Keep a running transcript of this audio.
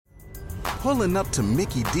Pulling up to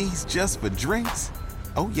Mickey D's just for drinks?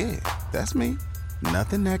 Oh yeah, that's me.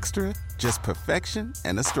 Nothing extra, just perfection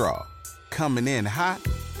and a straw. Coming in hot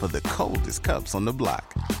for the coldest cups on the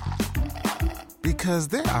block. Because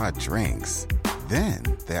there are drinks. Then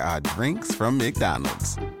there are drinks from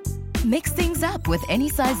McDonald's. Mix things up with any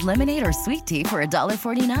size lemonade or sweet tea for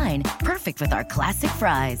 $1.49. Perfect with our classic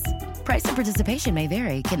fries. Price and participation may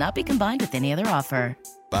vary. Cannot be combined with any other offer.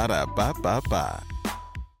 Ba-da-ba-ba-ba.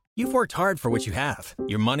 You've worked hard for what you have.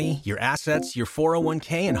 Your money, your assets, your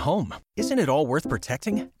 401k, and home. Isn't it all worth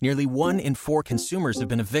protecting? Nearly 1 in 4 consumers have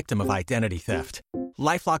been a victim of identity theft.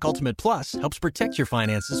 LifeLock Ultimate Plus helps protect your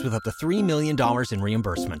finances with up to $3 million in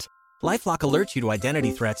reimbursement. LifeLock alerts you to identity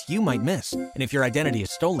threats you might miss. And if your identity is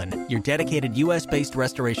stolen, your dedicated U.S.-based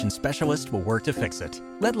restoration specialist will work to fix it.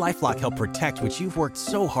 Let LifeLock help protect what you've worked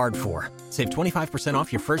so hard for. Save 25%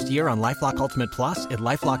 off your first year on LifeLock Ultimate Plus at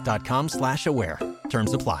LifeLock.com/aware.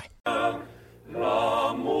 Terms apply.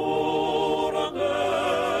 L'amour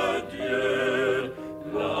de Dieu,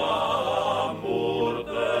 l'amour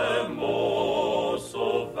de mon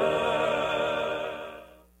sauveur.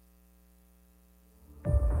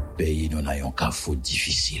 Pays nous n'ayons qu'à faute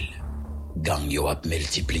difficile. Gang yo ap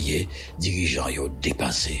multiplié, dirigeants yo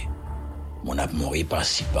dépassé. Mon ap mori par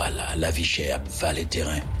si là, la vie chère ap valet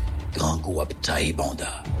terrain, grand goût ap taille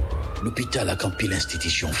banda. L'hôpital a campé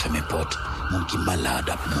l'institution fermé porte, mon qui malade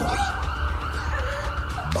ap mori.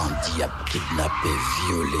 Bandi ap kidnappé,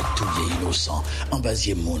 violé, touillé innocent,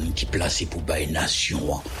 envasié moun qui placé pour bailler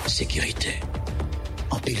nation en sécurité.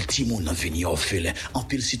 En pile ti moun en veni orphelin, en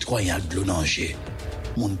pile citoyen de l'onanger.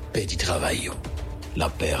 Moun pedi travail yo. La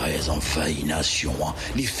Pérez en failli nation,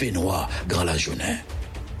 les faits noirs, grand la journée.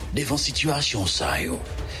 Devant situation ça yo,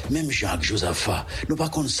 même Jacques Josaphat, nous pas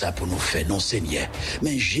comme ça pour nous faire non seigneur,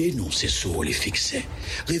 mais j'ai nous c'est sur les fixer.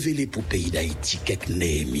 Révéler pour pays d'Haïti quelques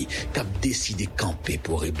Néhémie, cap décidé camper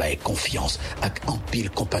pour ébailler confiance avec un pile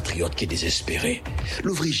compatriotes qui est désespéré.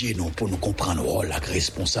 L'ouvrier nous pour nous comprendre rôle la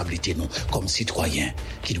responsabilité nous comme citoyens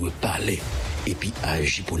qui doit parler et puis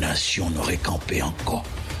agir pour nation nous récamper encore.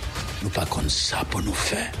 Nous pas comme ça pour nous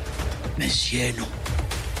faire, mais si nous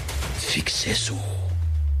fixer sur.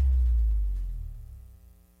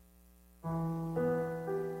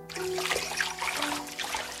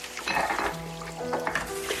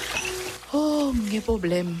 Oh, mon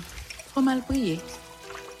problème. Faut mal prier.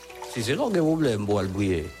 Si c'est là un problème pour le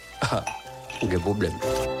prier, un problème.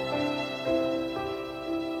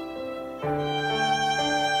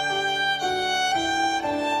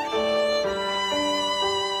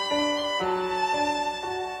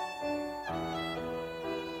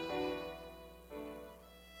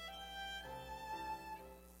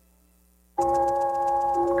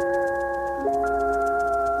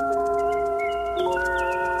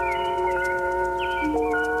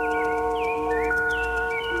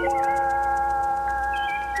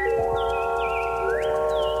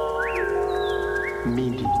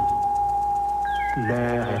 Midi.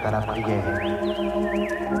 L'heure est à la prière.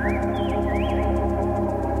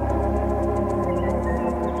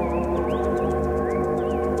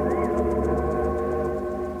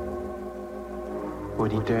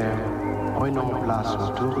 Auditeurs, prenons place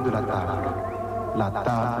autour de la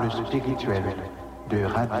table spirituelle de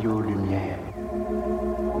Radio Lumière.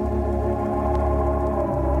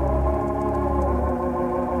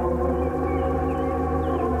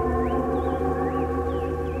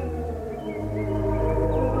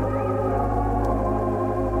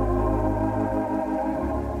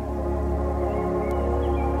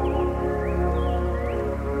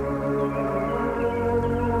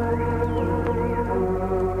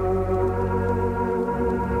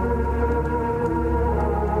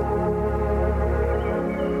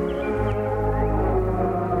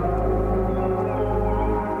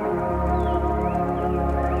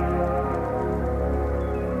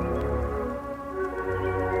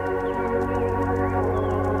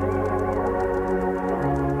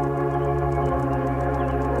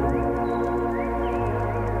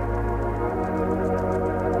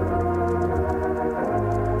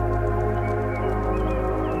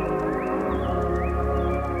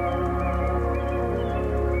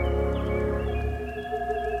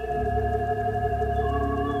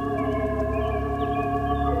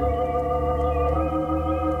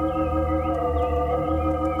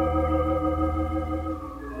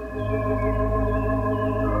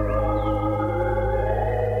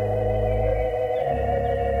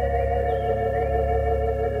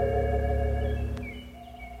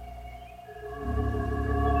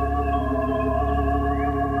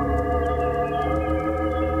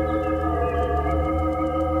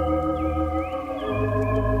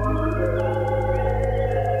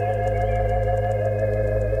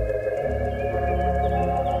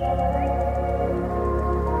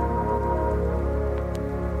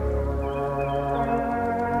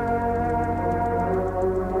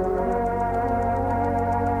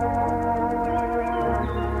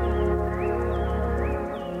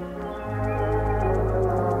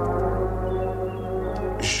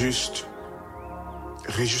 Juste,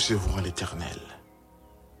 réjouissez-vous en l'Éternel.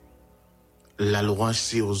 La louange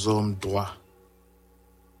c'est aux hommes droits.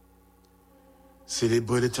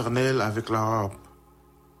 Célébrez l'Éternel avec la harpe.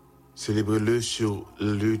 Célébrez-le sur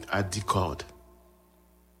le luth à 10 cordes.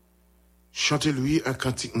 Chantez-lui un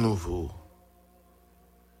cantique nouveau.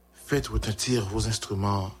 Faites retentir vos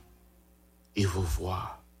instruments et vos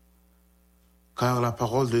voix. Car la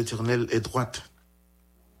parole de l'Éternel est droite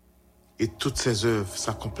et toutes ses œuvres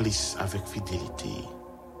s'accomplissent avec fidélité.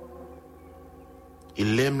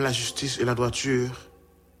 Il aime la justice et la droiture.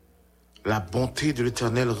 La bonté de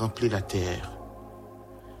l'Éternel remplit la terre.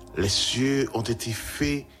 Les cieux ont été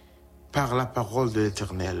faits par la parole de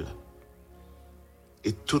l'Éternel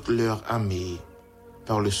et toute leur armée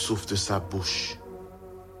par le souffle de sa bouche.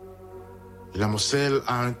 Il amoncelle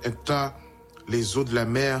à un tas les eaux de la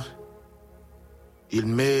mer. Il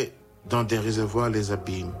met dans des réservoirs les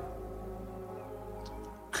abîmes.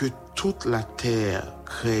 Que toute la terre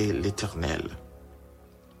crée l'Éternel.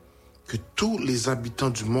 Que tous les habitants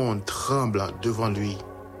du monde tremblent devant lui.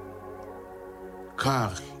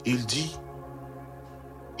 Car il dit,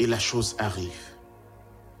 et la chose arrive.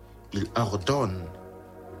 Il ordonne,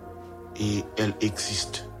 et elle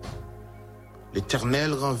existe.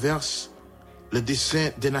 L'Éternel renverse le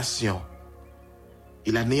dessein des nations.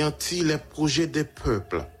 Il anéantit les projets des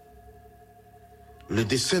peuples. Le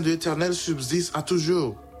dessein de l'Éternel subsiste à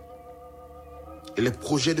toujours. Et les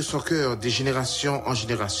projets de son cœur de génération en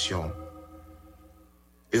génération.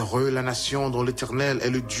 Heureux la nation dont l'Éternel est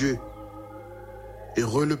le Dieu.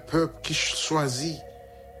 Heureux le peuple qui choisit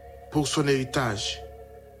pour son héritage.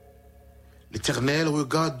 L'Éternel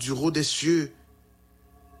regarde du haut des cieux.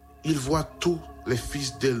 Il voit tous les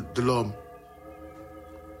fils de l'homme.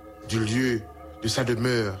 Du lieu de sa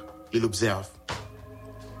demeure, il observe.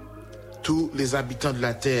 Tous les habitants de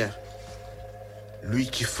la terre, lui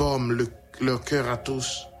qui forme leur cœur à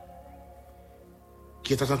tous,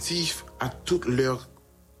 qui est attentif à toutes leurs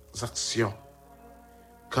actions,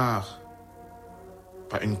 car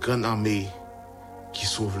pas une grande armée qui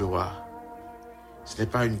sauve le roi. Ce n'est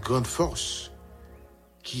pas une grande force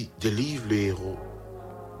qui délivre le héros.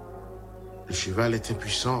 Le cheval est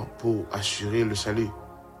impuissant pour assurer le salut,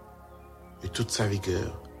 et toute sa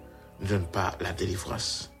vigueur ne donne pas la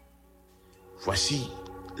délivrance. Voici,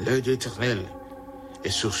 l'œil de l'Éternel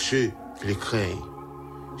est sur ceux qui le craignent,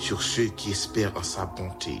 sur ceux qui espèrent en sa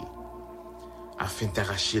bonté, afin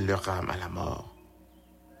d'arracher leur âme à la mort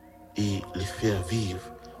et les faire vivre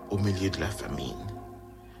au milieu de la famine.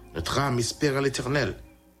 Notre âme espère en l'Éternel.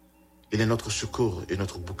 Il est notre secours et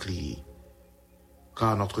notre bouclier.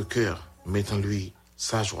 Car notre cœur met en lui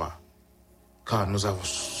sa joie. Car nous avons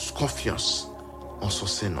confiance en son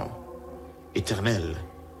Saint-Nom. Éternel,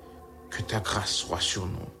 que ta grâce soit sur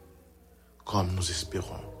nous, comme nous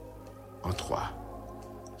espérons en toi.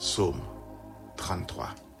 Psaume 33.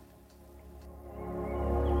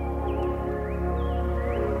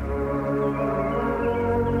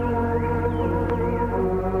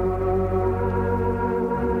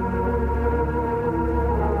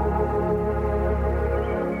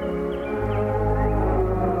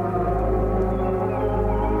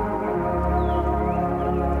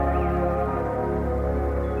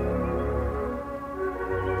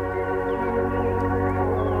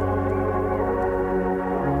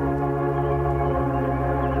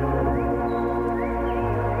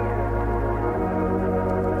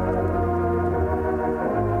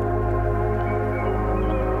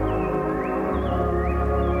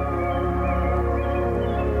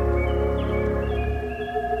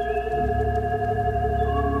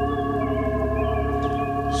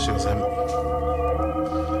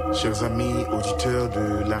 Chers amis, auditeurs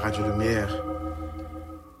de la Radio Lumière,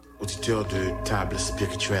 auditeurs de Table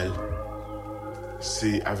Spirituelle,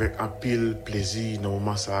 c'est avec un pile plaisir, nos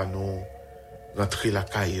moments ça nous rentrer la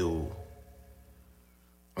caillou.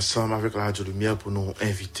 Ensemble avec la Radio Lumière pour nous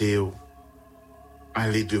inviter à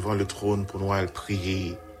aller devant le trône pour nous aller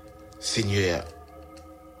prier, Seigneur.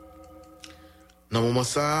 Dans moment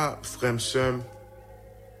ça, frère, sœur,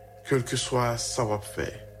 quel que soit ça va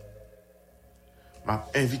faire. M'a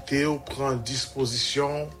invité à prendre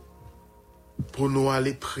disposition pour nous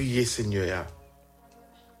aller prier Seigneur.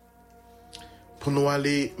 Pour nous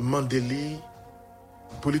aller demander lui,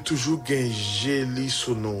 pour lui toujours gagner lui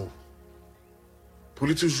sur nous. Pour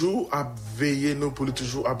lui toujours veiller nous, pour lui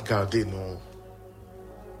toujours garder nous.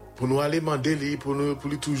 Pour nous aller demander lui, pour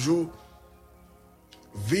lui toujours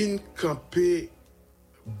venir camper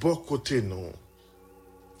bon côté nous.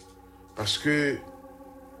 Parce que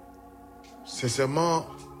sincèrement,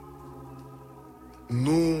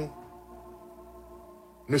 nous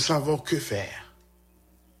ne savons que faire.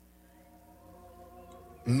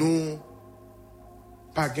 nous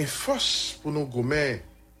pas gain force pour nous gommer.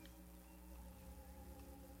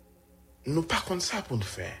 Nous pas comme ça pour nous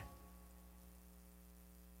faire.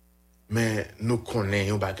 Mais nous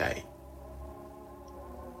connaissons un bagay.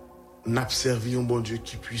 Nous avons servi un bon Dieu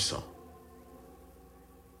qui est puissant.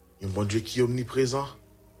 Un bon Dieu qui est omniprésent.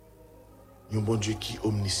 Un bon Dieu qui est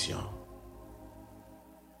omniscient.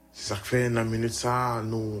 C'est ça que fait dans la minute ça,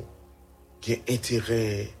 nous avons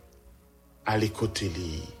intérêt à aller côté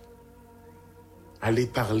lui. Aller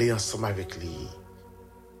parler ensemble avec lui.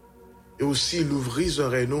 Et aussi l'ouvrir les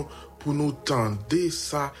oreilles nous pour nous tendre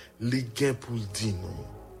ça, les gains pour le dire nous.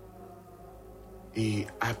 Et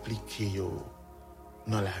appliquer yo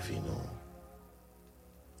dans la vie nous.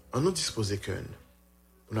 On nous dispose que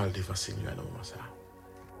nous allons devant Seigneur à ce moment ça.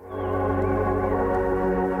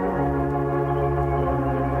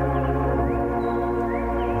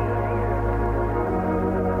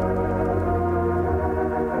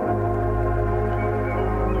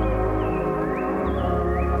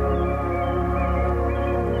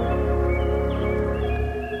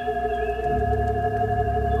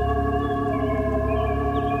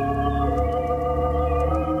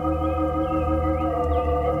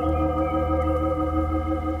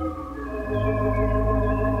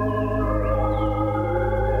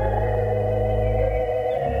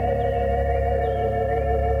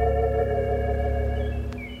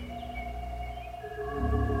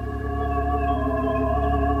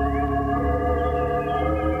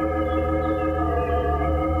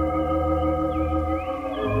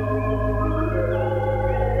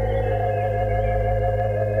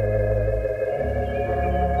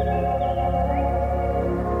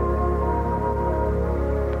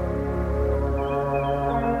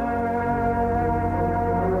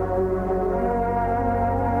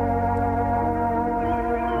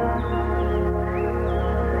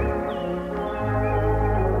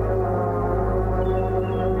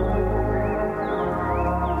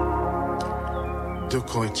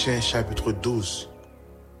 Corinthiens chapitre 12,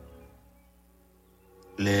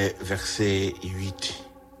 les versets 8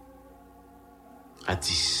 à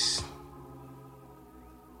 10.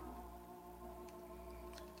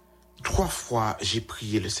 3 fois j'ai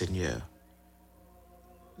prié le Seigneur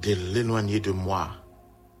de l'éloigner de moi.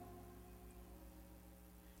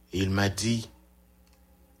 Et il m'a dit,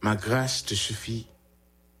 ma grâce te suffit,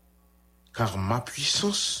 car ma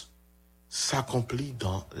puissance s'accomplit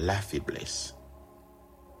dans la faiblesse.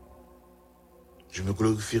 Je me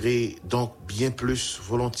glorifierai donc bien plus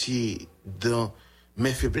volontiers dans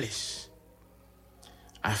mes faiblesses,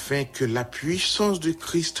 afin que la puissance de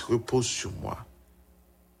Christ repose sur moi.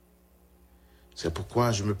 C'est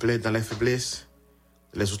pourquoi je me plais dans les faiblesses,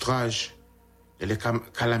 les outrages, les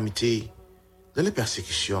calamités, dans les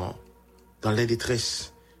persécutions, dans les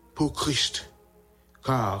détresses, pour Christ.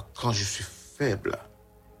 Car quand je suis faible,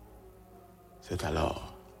 c'est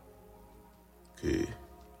alors que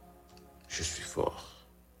je suis fort.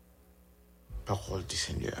 Parole du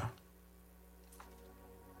Seigneur.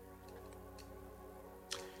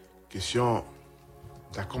 Question,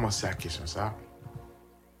 tu as commencé à la question ça.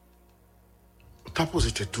 Tu as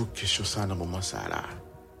posé tout question ça dans le moment ça là.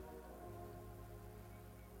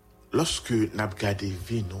 Lorsque nous avons regardé la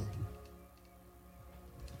vie, nous,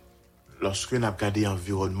 lorsque nous avons regardé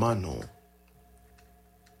l'environnement, nous,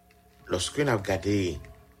 lorsque nous avons regardé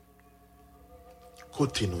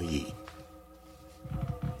côté nous,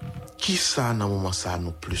 qui ça dans le moment ça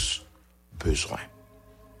nous plus besoin?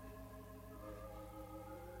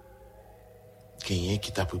 Quelqu'un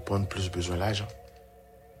qui t'a pu prendre plus besoin l'argent?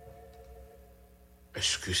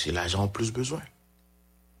 Est-ce que c'est l'argent plus besoin?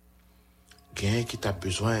 Quelqu'un qui t'a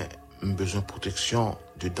besoin de protection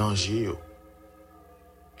de danger?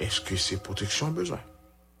 Est-ce que c'est protection besoin?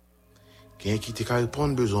 Quelqu'un qui t'a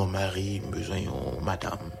répondre besoin mari, besoin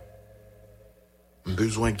madame,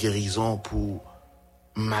 besoin guérison pour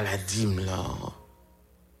maladie là.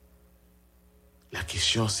 La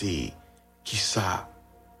question c'est qui ça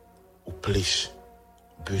ou plus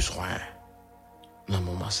besoin dans le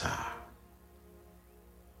moment ça.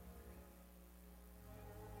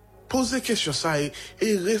 Posez question ça et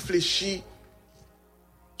réfléchis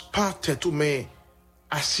par tête ou mais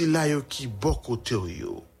assis là yo qui bon côté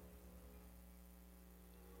yo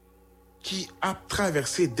qui a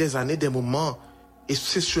traversé des années, des moments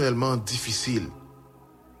exceptionnellement difficiles.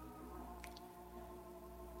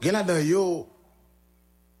 Gen la dan yo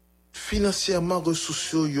financièrement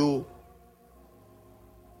ressources yo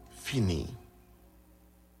fini.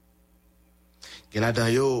 Gen la dan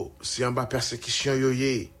yo si en bas persécution yo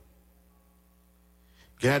ye.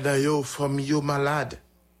 Gen la dan yo famille yo malade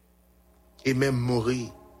et même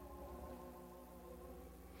mourir.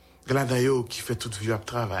 Gladayo qui fait toute vie à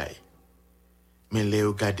travail. Mais les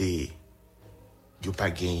regardez, yo pas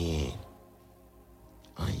gagné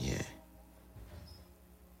rien.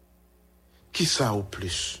 Qui ça au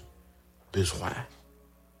plus besoin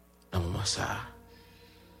dans le moment ça?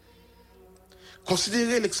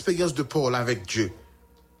 Considérez l'expérience de Paul avec Dieu.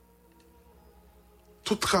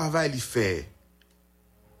 Tout travail il fait.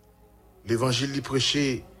 L'évangile il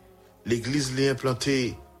prêché, l'église l'est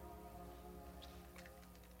implantée.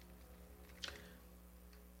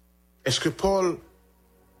 Est-ce que Paul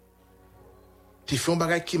t'y fait un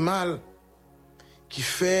bagage qui mal, qui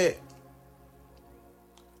fait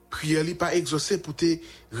prière li pas exaucé pour te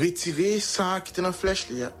retirer ça qui était dans la flèche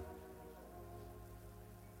li?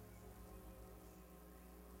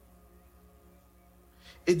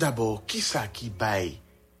 Et d'abord, qui ça qui baille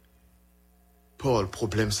Paul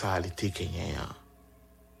problème ça il était gagné?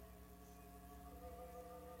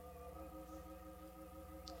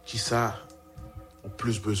 Qui ça au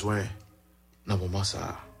plus besoin dans le moment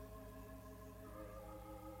ça?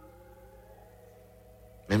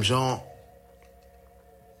 Même Jean,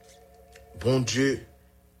 bon Dieu,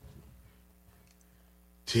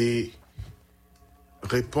 te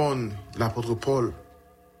répond l'apôtre Paul.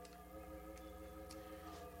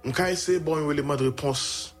 On va essayer bon élément de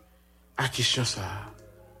réponse à la question ça.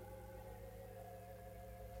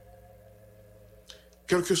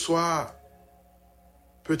 Quel que soit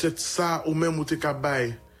peut-être ça ou même où tu as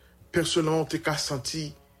bail, personnellement tu as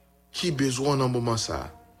senti qui besoin dans le moment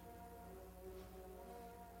ça.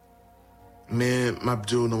 Mais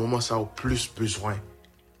m'abdou dans le moment ça au plus besoin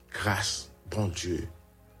grâce bon Dieu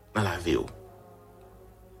dans la vie.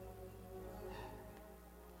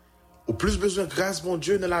 Au plus besoin grâce bon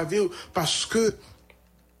Dieu dans la vie parce que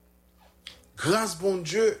grâce bon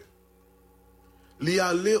Dieu lui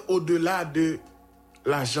aller au-delà de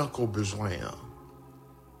l'argent qu'on a besoin.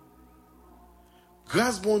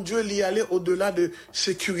 Grâce bon Dieu lui aller au-delà de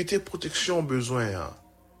sécurité protection besoin.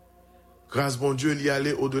 Grâce bon Dieu lui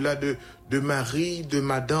aller au-delà de mari, de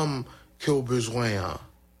madame qui a besoin.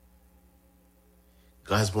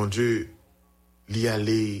 Grâce bon Dieu lui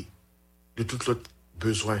aller de tout l'autre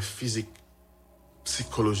besoin physique,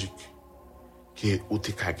 psychologique qui est où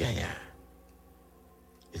tu as gagné.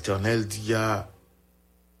 L'Éternel dit à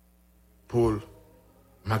Paul,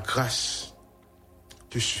 ma grâce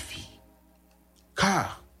te suffit,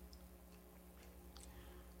 car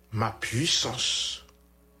ma puissance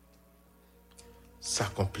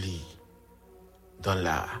s'accomplit dans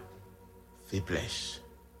la faiblesse.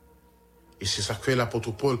 Et c'est ça que fait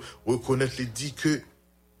l'apôtre Paul, reconnaître, il dit que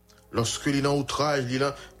lorsque il est en outrage, il est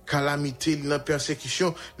en calamité, il est en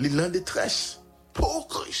persécution, il est en détresse pour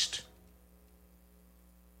Christ.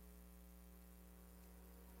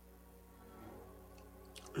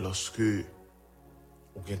 Lorsque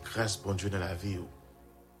on a grâce bon Dieu dans la vie,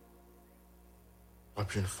 on a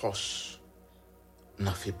une force dans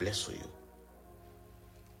la faiblesse.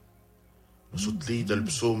 Nous sommes dans le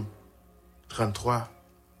psaume 33.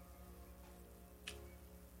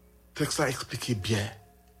 Le texte a expliqué bien.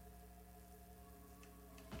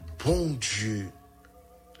 Bon Dieu,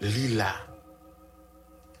 lui là,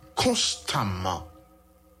 constamment,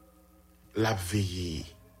 l'a veillé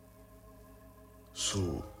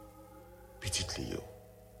sur petite Léo.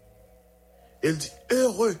 Elle dit,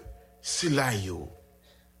 heureux, c'est là yo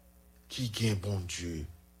qui gagne bon Dieu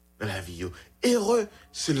dans la vie yo. Heureux,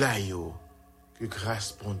 c'est là yo que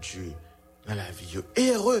grâce bon Dieu dans la vie yo.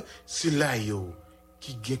 Heureux, c'est là yo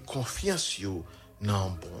qui gagne confiance yo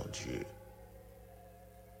dans bon Dieu.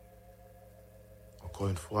 Encore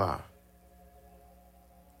une fois,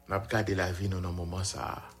 on a regardé la vie dans un moment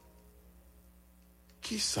ça.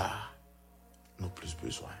 Qui ça nous plus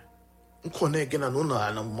besoin? On connaît que dans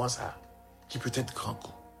un moment ça qui peut être grand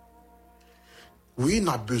coup. Oui, on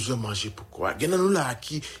a besoin de manger pourquoi? Il y a nous là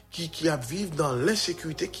qui a vivre dans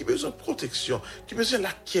l'insécurité, qui a besoin de protection, qui a besoin de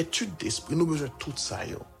la quiétude d'esprit. Nous avons besoin de tout ça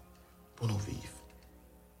yo, pour nous vivre.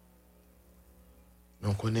 Mais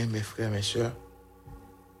on connaît mes frères, mes soeurs.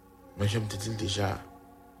 Mais j'aime te dire déjà,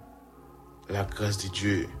 la grâce de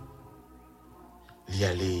Dieu, y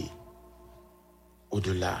aller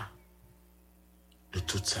au-delà de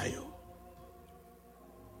tout ça.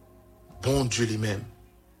 Bon Dieu lui-même,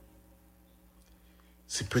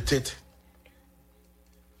 c'est peut-être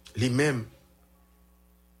lui-même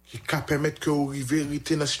qui peut permettre que vous arriviez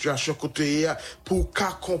dans la situation côté pour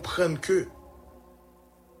qu'à comprendre que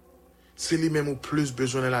c'est lui-même au plus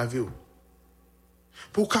besoin de la vie.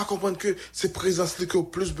 Pour qu'à comprendre que c'est présence qui au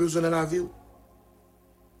plus besoin de la vie.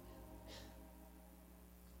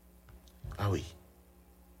 Ah oui.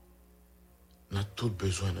 On a tout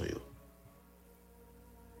besoin de vous.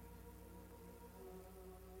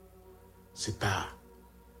 c'est pas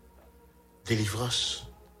délivrance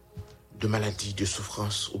de maladie, de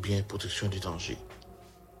souffrance ou bien protection du danger.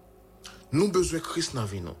 Nous besoin Christ dans la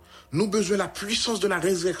vie nous. Nous besoin la puissance de la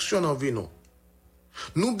résurrection dans la vie nous.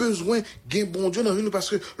 Nous besoin gain bon Dieu dans la vie nous parce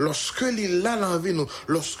que lorsque il est là dans la vie nous,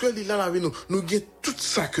 lorsque il est là dans la vie nous, nous gain tout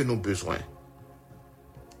ça que nous besoin.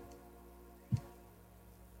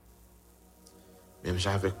 Même j'ai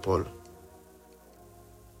avec Paul.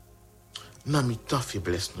 Dans mes temps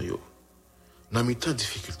faiblesse nous yo, dans mes temps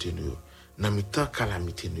difficulté nous yo, dans mes temps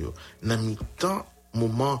calamité nous yo, dans mes temps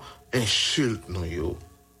moment insulte nous yo.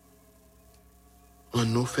 On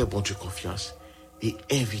nous fait bon Dieu confiance et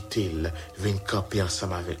invitez-le venir camper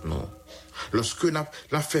ensemble avec nous. Lorsque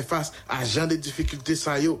nous fait face à genre de difficultés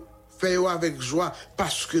ça yo, fais-le avec joie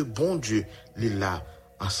parce que bon Dieu est là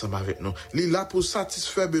ensemble avec nous. Il est là pour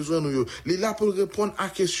satisfaire besoin nous yo, il est là pour répondre à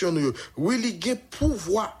question nous yo. Oui, il a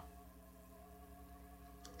pouvoir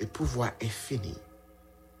et pouvoir infini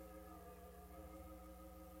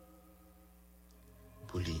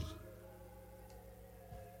pour lui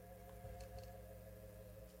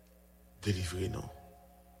délivrer nous.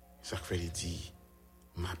 Ça fait lui dire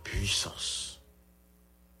ma puissance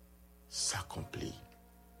s'accomplit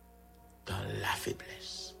dans la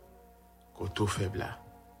faiblesse. Quand on faible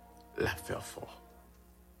la faire fort.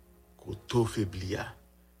 Quand on faiblit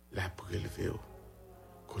la prélever.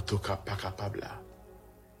 Quand on pas capable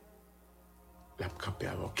la camper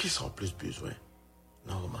avant. Qui sont plus besoin?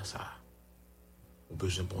 Non, comment ça? On a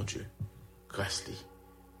besoin de bon Dieu. Grâce lui,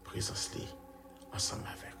 présence lui, ensemble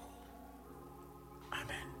avec vous.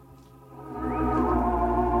 Amen.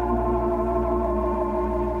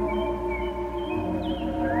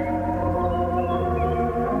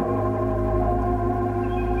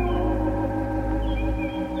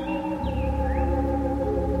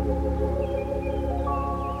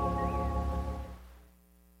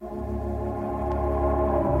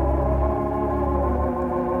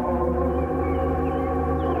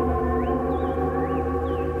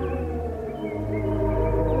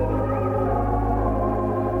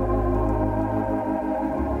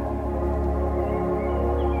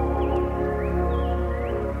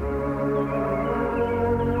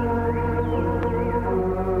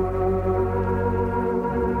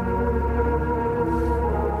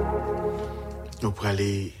 Nous pour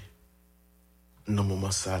aller dans moment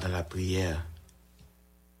ça dans la prière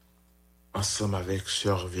ensemble avec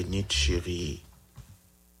sœur Vénite chérie,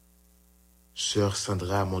 sœur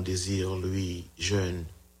Sandra mon désir lui jeune,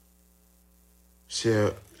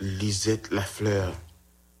 sœur Lisette Lafleur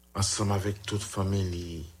ensemble avec toute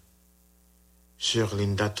famille, sœur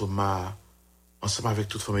Linda Thomas ensemble avec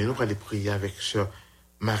toute famille. Nous pour aller prier avec sœur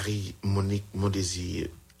Marie Monique mon désir,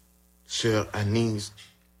 sœur Anise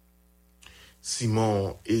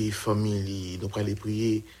Simon et famille. Nous allons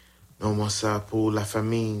prier dans ça pour la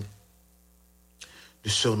famille de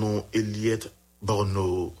sœur nom Eliette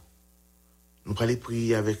Borneau. Nous allons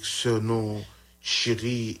prier avec sœur nom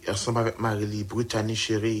chérie ensemble avec Marie-Lie Brittany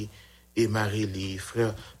chérie et Marie-Lie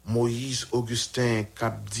frère Moïse Augustin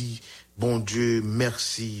Capdi. Bon Dieu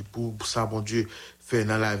merci pour ça bon Dieu fait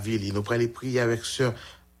dans la ville. Nous allons prier avec sœur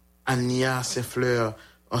Ania Saint-Fleur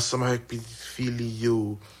ensemble avec petite fille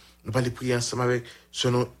nous allons prier ensemble avec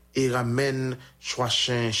sœur nom Eramen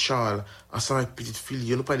Chouachin Charles, ensemble avec petite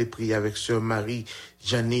fille. Nous allons prier avec sœur Marie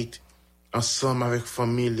Janette, ensemble avec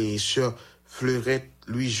famille, sœur Fleurette,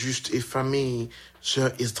 Louis Juste et famille,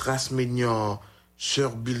 sœur Esdras Mignon,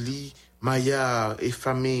 sœur Billy Maillard et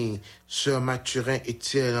famille, sœur Mathurin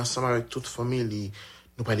Étienne, ensemble avec toute famille.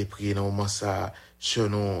 Nous allons prier dans le moment ça,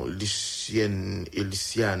 sœur nom Lucienne et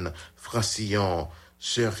Luciane Francillon,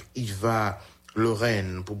 sœur Yva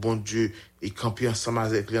Lorraine, pour bon Dieu, et camper ensemble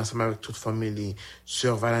avec lui, ensemble avec toute famille.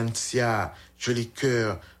 Sœur Valencia, joli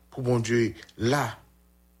cœur, pour bon Dieu, là,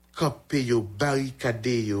 camper yo,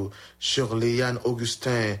 barricadé yo. Sœur Léane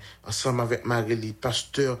Augustin, ensemble avec Marie-Lie,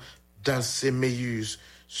 pasteur Dalcéméus,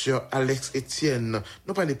 sœur Alex Étienne.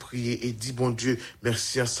 Nous allons prier et dire bon Dieu,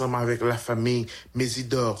 merci ensemble avec la famille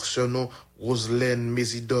Mésidor, sœur nom Roselaine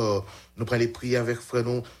Mésidor. Nous allons prier avec frère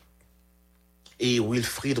nous et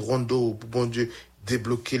Wilfried Rondeau, pour bon Dieu,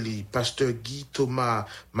 débloquer lui, pasteur Guy Thomas,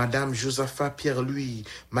 madame Josaphat Pierre-Louis,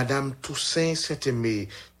 madame Toussaint Saint-Aimé.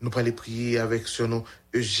 Nous allons prier avec ce nom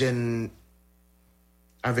Eugène,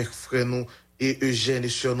 avec frère nous et Eugène et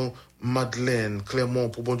sur nous Madeleine, Clermont,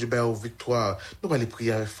 pour bon Dieu, ben, victoire. Nous allons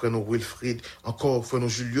prier avec frère nous Wilfried, encore frère nous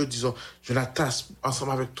Julio, disons, Jonatas,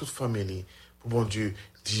 ensemble avec toute famille. Pour bon Dieu,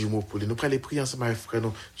 Dis mot pour lui. Nous prenons les prières ensemble avec frère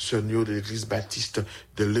nous, sœur nous de l'église baptiste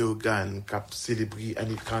de Léogane, qui a célébré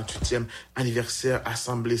le 48e anniversaire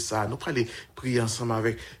assemblée ça. Nous prenons les prières ensemble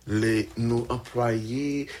avec nos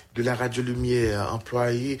employés de la Radio Lumière,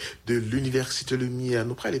 employés de l'Université Lumière.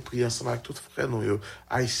 Nous prenons les prières ensemble avec tous frères nous,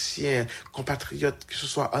 haïtiens, compatriotes, que ce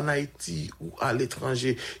soit en Haïti ou à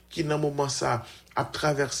l'étranger, qui dans le moment ça a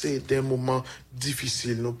traversé des moments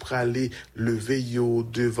difficiles. Nous prenons aller lever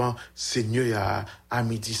devant Seigneur à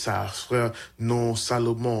midi ça, frère non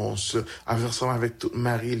Salomon, ensemble avec toute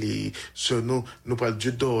Marie, nous prenons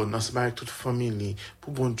Dieu donne, ensemble avec toute famille,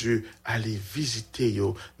 pour bon Dieu aller visiter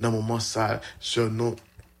dans le moment ça, nous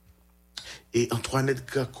et Antoinette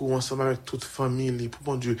Gakou, ensemble avec toute famille, pour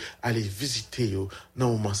bon Dieu aller visiter dans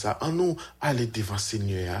le moment ça, en nous aller devant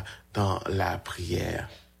Seigneur dans la prière.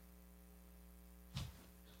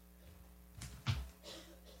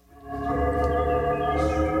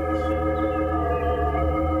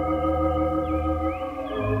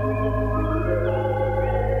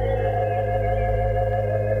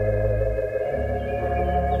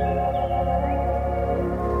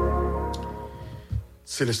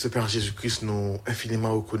 Céleste Père Jésus-Christ, nous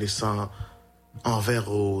infiniment reconnaissants envers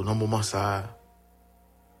dans le moment ça.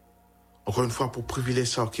 Encore une fois, pour privilège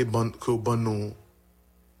ça que bon nous,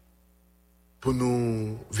 pour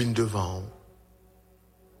nous venir devant,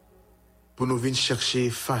 pour nous venir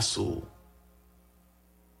chercher face au.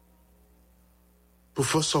 Pour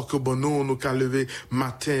faire ça que bon nous qu'à lever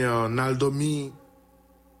matin, on a dormi.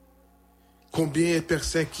 Combien de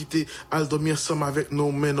personnes qui étaient à dormir ensemble avec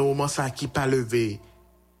nous, mais au moment ça qui pas levé.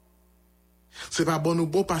 C'est pas bon nous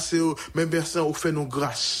bon passer même personne au fait nous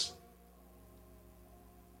grâce.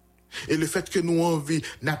 Et le fait que nous envie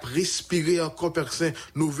n'a respirer encore personne,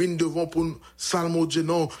 nous venons devant pour nous salmodier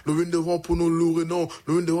non, nous venons devant pour nous louer non,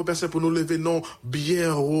 nous venons devant personne pour nous lever non,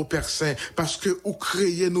 bien haut personne, parce que ou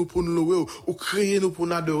créez nous pour nous louer, ou créez nous pour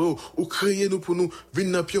nous adorer, ou créez nous pour nous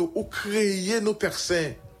venir dans pied, ou créez nous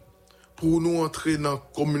personne. Pour nous entrer dans la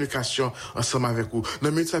communication ensemble avec vous. Dans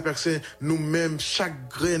le milieu de sa personne, nous-mêmes, chaque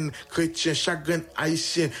graine chrétien, chaque graine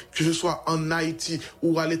haïtien, que ce soit en Haïti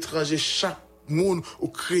ou à l'étranger, chaque monde ou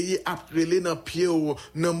créé après les dans pied ou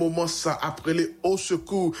dans moment ça après les au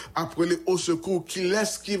secours qui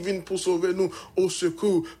laisse qui viennent pour sauver nous au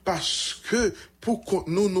secours parce que pour que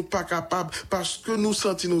nous pas capables, parce que nous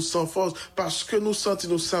sentons nous sans force, parce que nous sentons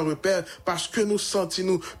nous sans repère, parce que nous sentons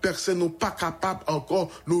nous personne nous pas capables encore,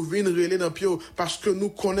 nous venons relayer dans pied, parce que nous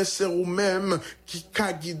connaissons nous-mêmes qui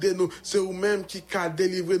a guidé nous, c'est nous-mêmes qui a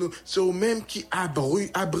délivré nous, c'est nous-mêmes qui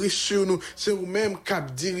abri sur nous, c'est nous-mêmes qui a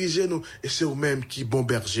dirigé nous, et c'est nous-mêmes qui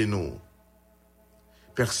bomberge nous.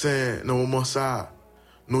 Personne, dans le moment ça,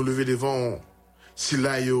 nous lever devant, si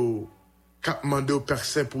là yo, cap mandé aux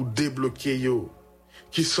personnes pour débloquer yo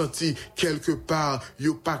qui senti quelque part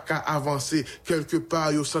yo pas qu'à avancer quelque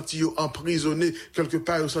part yo senti yo emprisonné quelque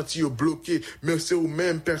part yo senti yo bloqué mais c'est aux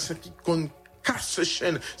mêmes personnes qui qu'on casse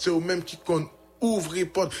chaîne c'est aux mêmes qui qu'on ouvre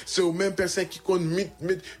porte c'est aux mêmes personnes qui qu'on mit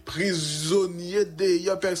prisonnier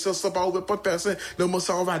d'ailleurs personne sans pas ouvrir porte personne non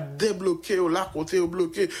ça on va débloquer là côté au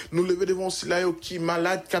bloqué nous lever devant si là yo qui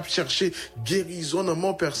malade qui chercher guérison dans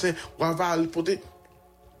mon personne on va porter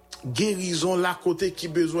guérison là côté qui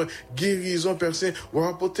besoin guérison personne on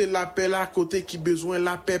va porter la paix là côté qui besoin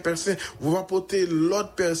la paix personne on va porter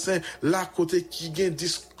l'autre personne là côté qui gagne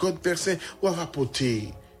discorde personne on va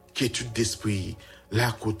porter quiétude d'esprit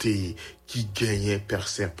là côté qui gagne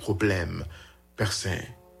personne problème personne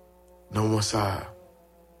non moi ça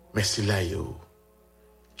mais c'est là yo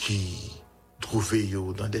qui trouve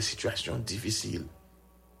yo dans des situations difficiles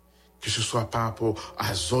que ce soit par rapport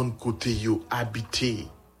à zone côté yo habité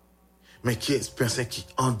mais qui est personne qui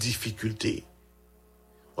en difficulté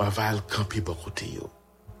on va le camper bon côté yo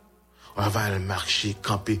on va le marcher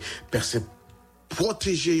camper personne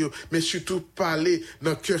protéger yo mais surtout parler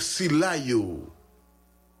dans cœur si là yo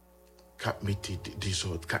cap mettez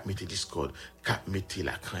désordre cap mettez discorde cap mettez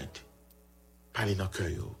la crainte parler dans cœur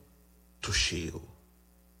yo toucher yo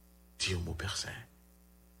dire mot personne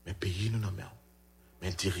mais pays nous non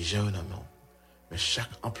mais dirigeants non mais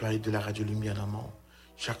chaque employé de la Radio Lumière non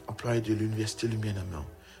chaque employé de l'Université Lumière dans main.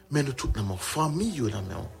 Mais nous toutes dans mon famille dans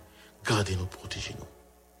main. Gardez-nous, protégez-nous.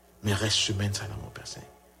 Mais reste semaine ça dans mon personne.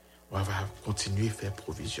 On va continuer à faire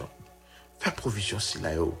provision. Faire provision si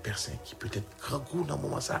là aux personnes qui peut-être grand goût dans le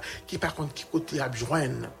moment ça, qui par contre qui côté à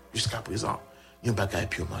joindre jusqu'à présent, yon bagaille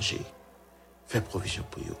pour manger. Faire provision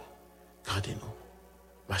pour eux. Gardez-nous.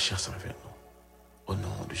 Marchez ensemble avec nous. Au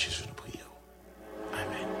nom de Jésus nous prions.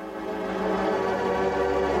 Amen.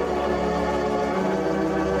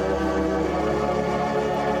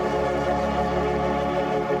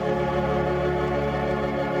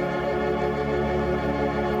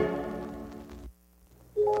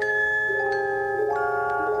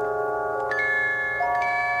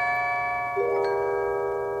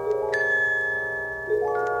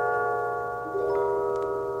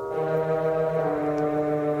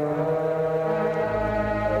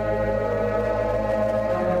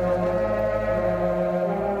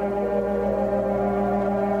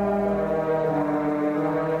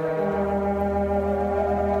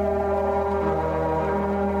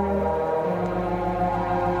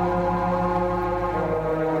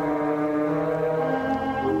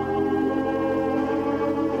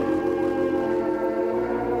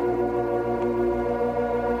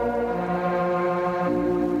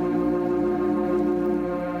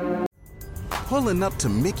 Pulling up to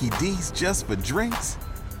Mickey D's just for drinks?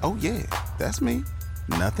 Oh yeah, that's me.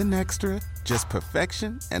 Nothing extra, just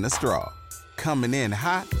perfection and a straw. Coming in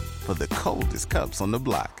hot for the coldest cups on the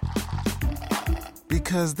block.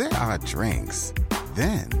 Because there are drinks.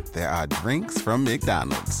 Then there are drinks from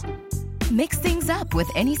McDonald's. Mix things up with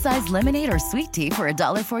any size lemonade or sweet tea for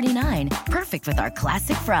 $1.49. Perfect with our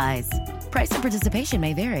classic fries. Price and participation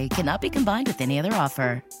may vary. Cannot be combined with any other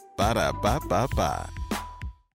offer. Ba-da-ba-ba-ba.